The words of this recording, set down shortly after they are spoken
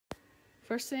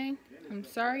First thing, I'm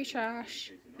sorry,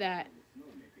 Josh, that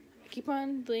I keep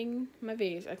on deleting my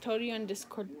videos. I told you on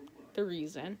Discord the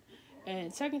reason.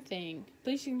 And second thing,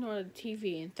 please ignore the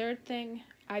TV. And third thing,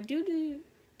 I do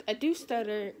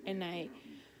stutter, and I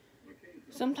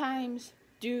sometimes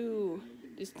do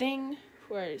this thing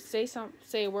where I say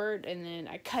a word and then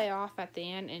I cut it off at the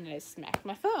end and I smack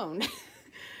my phone.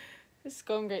 This is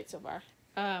going great so far.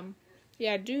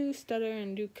 Yeah, I do stutter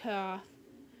and do cut off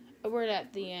a word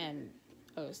at the end.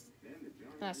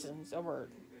 That's a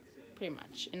word, pretty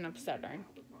much, and I'm stuttering.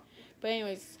 But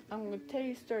anyways, I'm going to tell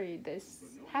you a story. This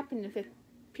happened in 5th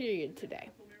period today.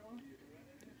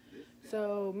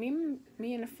 So, me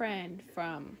and a friend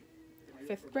from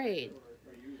 5th grade,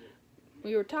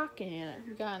 we were talking and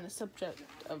we got on the subject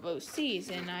of OCs,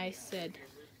 and I said,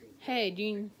 hey, do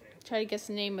you try to guess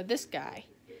the name of this guy?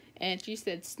 And she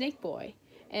said Snake Boy.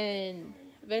 And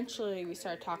eventually we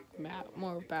started talking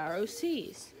more about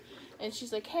OCs. And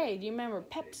she's like, hey, do you remember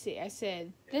Pepsi? I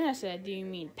said, do you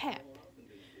mean Pep?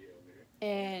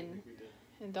 And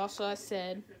also I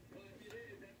said,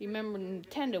 you remember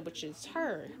Nintendo, which is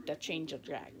her, Dutch Angel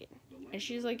Dragon? And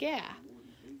she's like, yeah.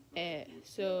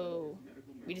 So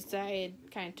we decided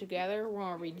kind of together we're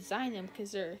going to redesign them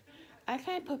because I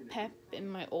kind of put Pep in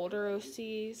my older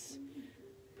OCs,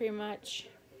 pretty much.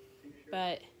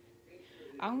 But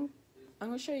I'm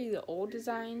going to show you the old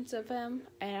designs of them,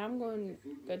 and I'm going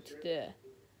to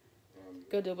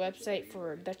go to the website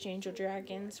for Dutch Angel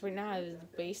Dragons. Right now is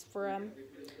the base for them.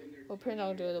 We'll print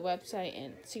out to the website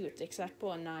and see what's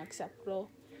acceptable and not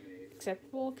acceptable.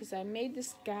 Because I made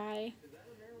this guy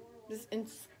in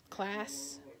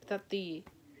class without the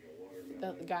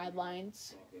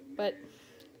guidelines. But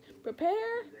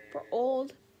prepare for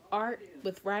old art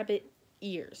with rabbit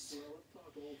ears.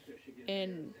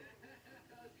 And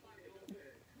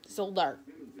it's old art.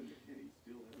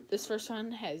 This first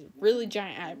one has really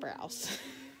giant eyebrows.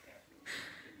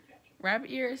 Rabbit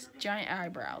ears, giant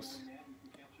eyebrows.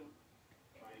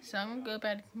 So I'm going to go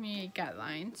back to community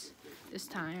guidelines this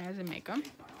time as I make them.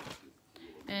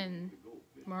 And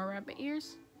more rabbit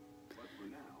ears.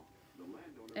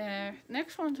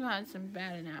 Next one's going to have some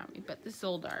bad anatomy, but this is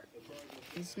old art.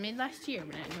 It's made last year,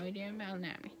 but I had no idea about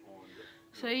anatomy.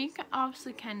 So you can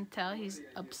obviously kind of tell he's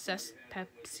obsessed with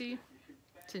Pepsi,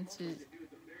 since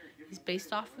he's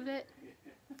based off of it.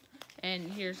 And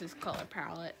here's his color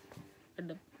palette, or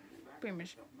pretty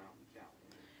much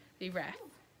the ref.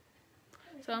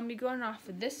 So I'm going to be going off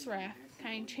of this ref,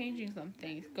 kind of changing some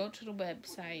things. Go to the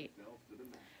website,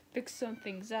 fix some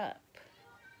things up,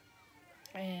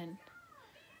 and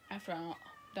after I'm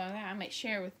done that, I might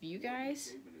share it with you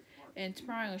guys, and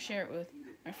tomorrow I'm going to share it with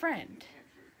my friend.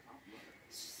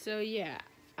 So yeah,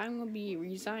 I'm going to be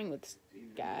resigning with this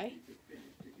guy,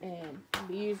 and I'll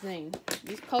be using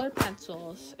these colored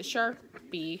pencils, a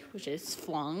Sharpie, which is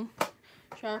flung,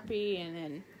 Sharpie, and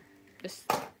then this.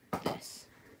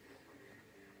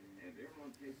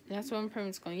 And that's what I'm pretty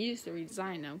much going to use to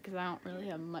redesign them, because I don't really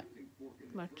have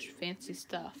much fancy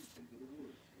stuff.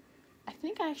 I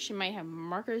think I actually might have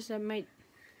markers that might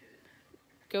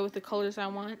go with the colors I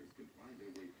want.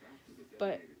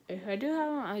 But if I do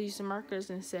have them, I'll use the markers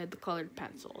instead of the colored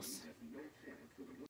pencils.